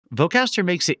Vocaster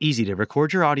makes it easy to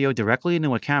record your audio directly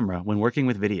into a camera when working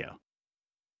with video.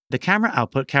 The camera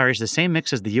output carries the same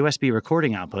mix as the USB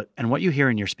recording output and what you hear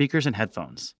in your speakers and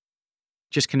headphones.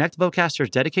 Just connect Vocaster's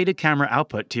dedicated camera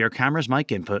output to your camera's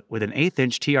mic input with an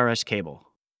 1/8" TRS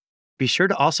cable. Be sure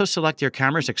to also select your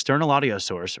camera's external audio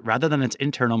source rather than its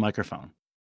internal microphone.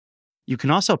 You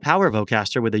can also power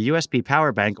Vocaster with a USB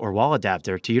power bank or wall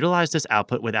adapter to utilize this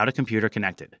output without a computer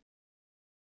connected.